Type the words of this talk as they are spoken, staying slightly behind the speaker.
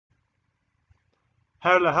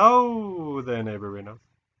Hello there, neighborinos.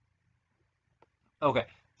 Okay,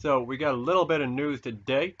 so we got a little bit of news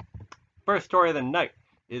today. First story of the night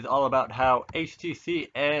is all about how HTC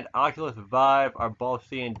and Oculus Vive are both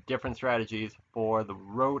seeing different strategies for the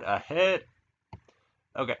road ahead.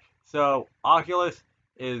 Okay, so Oculus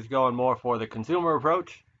is going more for the consumer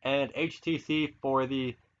approach, and HTC for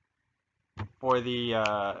the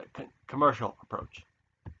commercial approach,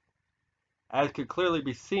 as could clearly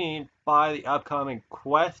be seen by the upcoming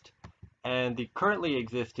Quest and the currently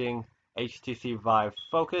existing HTC Vive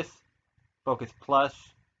Focus, Focus Plus,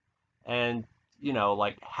 and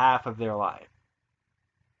like half of their line.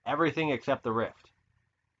 Everything except the Rift.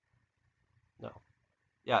 No.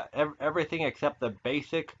 Yeah, everything except the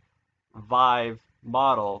basic Vive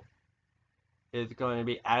model is going to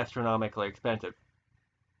be astronomically expensive.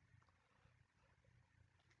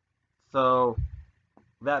 So,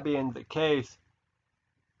 that being the case,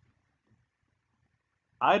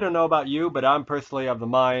 I don't know about you, but I'm personally of the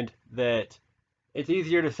mind that it's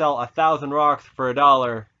easier to sell 1,000 rocks for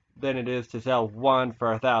 $1 than it is to sell one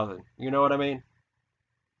for 1,000. You know what I mean?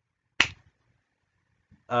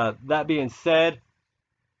 That being said,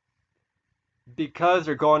 because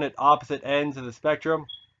they're going at opposite ends of the spectrum,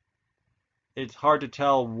 it's hard to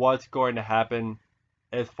tell what's going to happen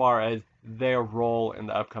as far as their role in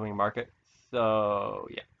the upcoming market. So,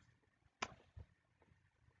 yeah.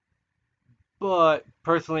 But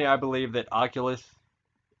personally, I believe that Oculus,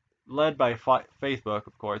 led by Facebook,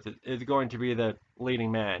 of course, is going to be the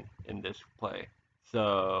leading man in this play.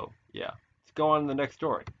 So, yeah. Let's go on to the next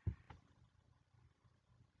story.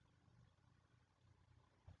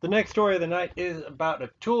 The next story of the night is about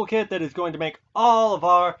a toolkit that is going to make all of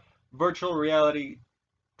our virtual reality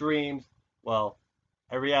dreams, well,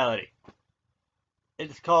 a reality.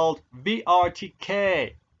 It's called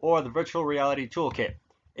VRTK, or the Virtual Reality Toolkit.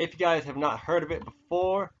 If you guys have not heard of it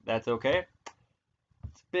before, that's okay.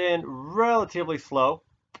 It's been relatively slow,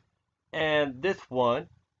 and this one,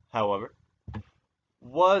 however,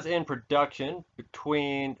 was in production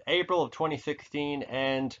between April of 2016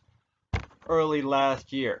 and early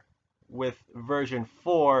last year, with version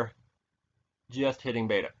 4 just hitting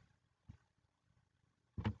beta.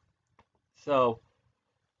 So,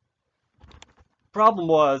 problem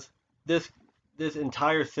was this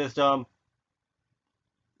entire system.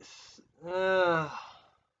 How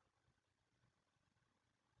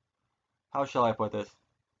shall I put this?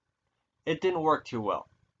 It didn't work too well.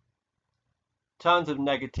 Tons of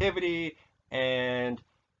negativity, and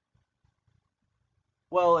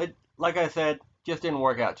well, it, like I said, just didn't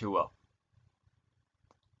work out too well.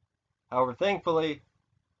 However, thankfully,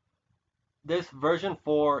 this version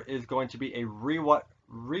 4 is going to be a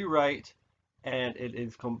rewrite, and it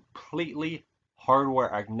is completely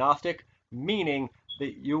hardware agnostic, meaning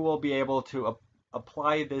that you will be able to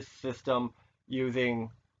apply this system using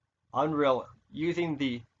Unreal, using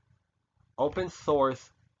the open source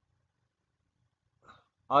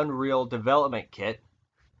Unreal development kit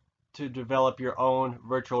to develop your own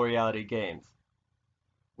virtual reality games,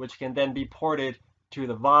 which can then be ported to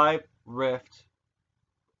the Vive, Rift,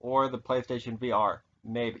 or the PlayStation VR,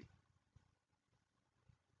 maybe.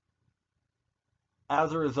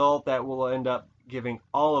 As a result, that will end up giving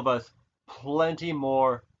all of us plenty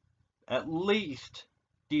more, at least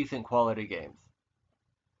decent quality games.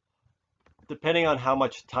 Depending on how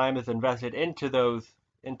much time is invested into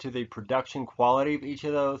the production quality of each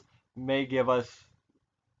of those, may give us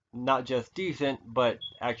not just decent, but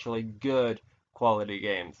actually good quality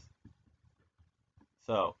games.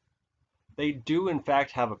 So, they do in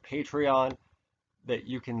fact have a Patreon that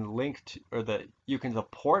you can link to, or that you can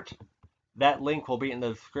support. That link will be in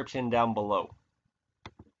the description down below.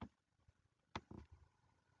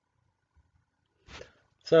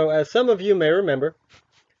 So, as some of you may remember,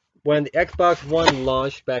 when the Xbox One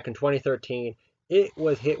launched back in 2013, it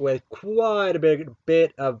was hit with quite a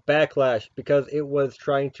bit of backlash because it was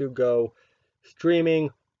trying to go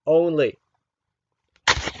streaming only.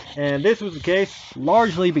 And this was the case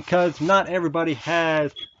largely because not everybody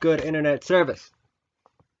has good internet service.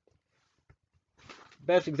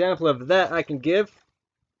 Best example of that I can give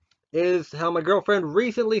is how my girlfriend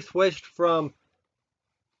recently switched from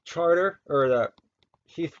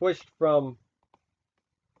she switched from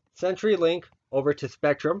CenturyLink over to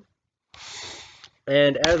Spectrum,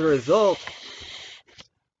 and as a result,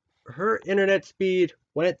 her internet speed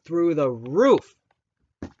went through the roof.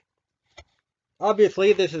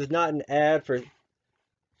 Obviously, this is not an ad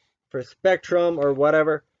for Spectrum or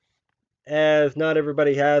whatever, as not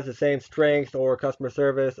everybody has the same strength or customer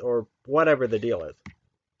service or whatever the deal is.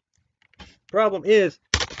 Problem is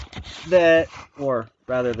that, or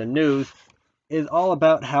rather the news, is all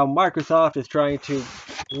about how Microsoft is trying to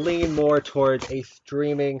lean more towards a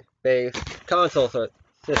streaming-based console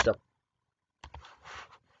system.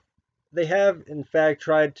 They have, in fact,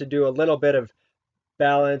 tried to do a little bit of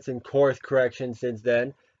balance and course correction since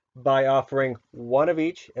then by offering one of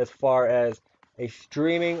each as far as a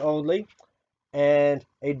streaming only and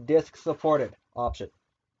a disc supported option.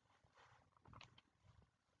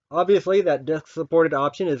 Obviously, that disc supported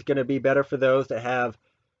option is going to be better for those that have,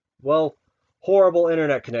 well, horrible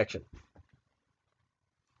internet connection.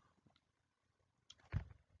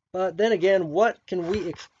 But then again, what can we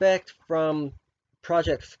expect from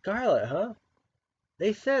Project Scarlet, huh?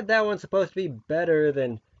 They said that one's supposed to be better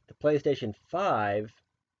than the PlayStation 5.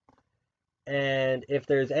 And if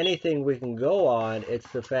there's anything we can go on, it's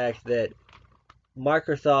the fact that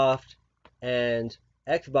Microsoft and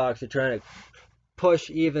Xbox are trying to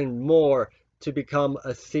push even more to become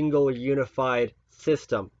a single unified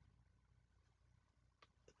system.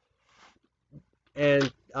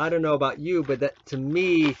 And I don't know about you, but that, to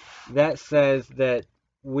me, that says that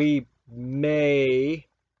we may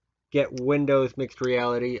get Windows mixed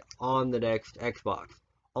reality on the next Xbox.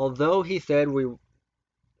 Although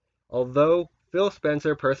Phil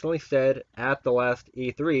Spencer personally said at the last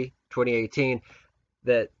E3 2018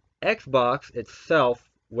 that Xbox itself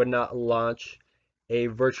would not launch a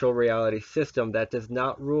virtual reality system, that does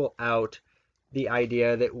not rule out the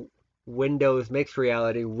idea that Windows mixed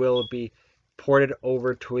reality will be ported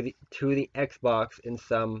over to the Xbox in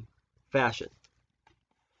some fashion.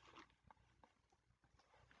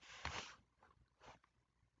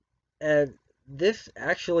 And this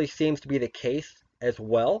actually seems to be the case as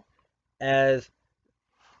well, as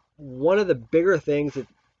one of the bigger things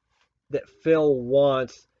that Phil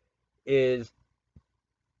wants is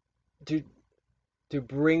to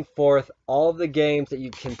bring forth all the games that you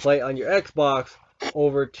can play on your Xbox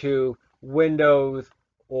over to Windows,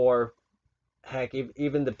 or heck,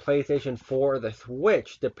 even the PlayStation 4 or the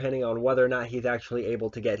Switch, depending on whether or not he's actually able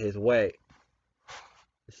to get his way.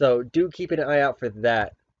 So do keep an eye out for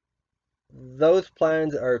that. Those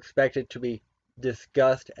plans are expected to be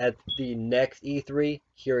discussed at the next E3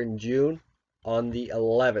 here in June on the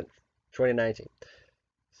 11th, 2019.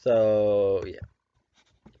 So, yeah.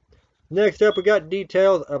 Next up, we got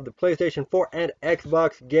details of the PlayStation 4 and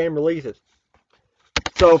Xbox game releases.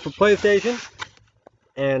 So, for PlayStation,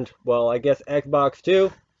 and, well, I guess Xbox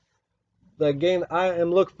too, the game I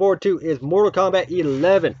am looking forward to is Mortal Kombat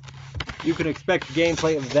 11. You can expect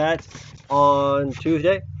gameplay of that on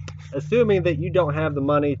Tuesday, assuming that you don't have the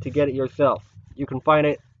money to get it yourself. You can find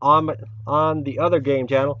it on the other game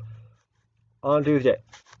channel on Tuesday.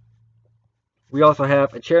 We also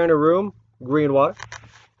have A Chair in a Room, Greenwater.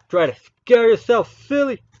 Try to scare yourself,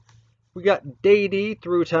 silly. We got DD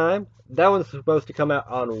Through Time. That one's supposed to come out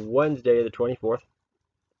on Wednesday the 24th.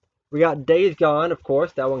 We got Days Gone, of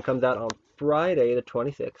course. That one comes out on Friday the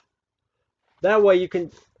 26th. That way you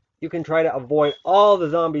can try to avoid all the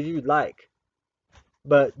zombies you'd like.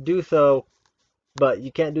 But you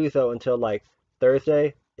can't do so until like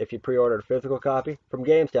Thursday if you pre-ordered a physical copy from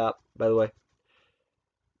GameStop, by the way.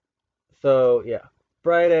 So yeah,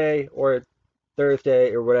 Friday or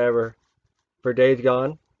Thursday or whatever for Days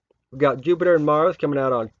Gone. We got Jupiter and Mars coming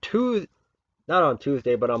out on not on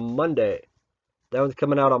Tuesday, but on Monday. That one's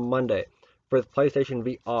coming out on Monday for the PlayStation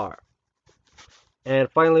VR. And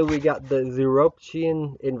finally, we got the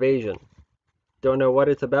Zeropian Invasion. Don't know what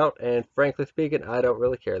it's about, and frankly speaking, I don't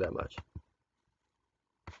really care that much.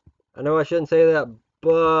 I know I shouldn't say that,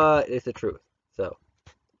 but it's the truth. So.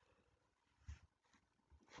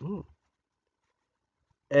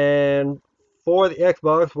 And for the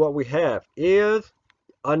Xbox, what we have is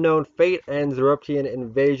Unknown Fate and Zeropian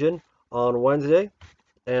Invasion on Wednesday.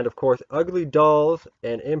 And of course, Ugly Dolls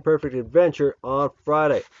and Imperfect Adventure on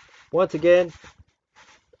Friday. Once again,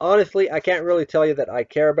 honestly, I can't really tell you that I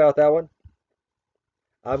care about that one.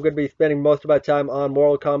 I'm going to be spending most of my time on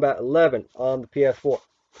Mortal Kombat 11 on the PS4.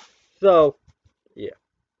 So, yeah.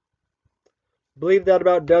 Believe that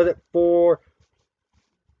about does it for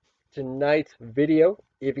tonight's video.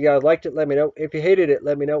 If you guys liked it, let me know. If you hated it,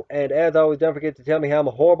 let me know. And as always, don't forget to tell me how I'm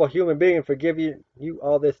a horrible human being for giving you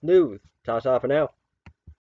all this news. Ta-ta for now.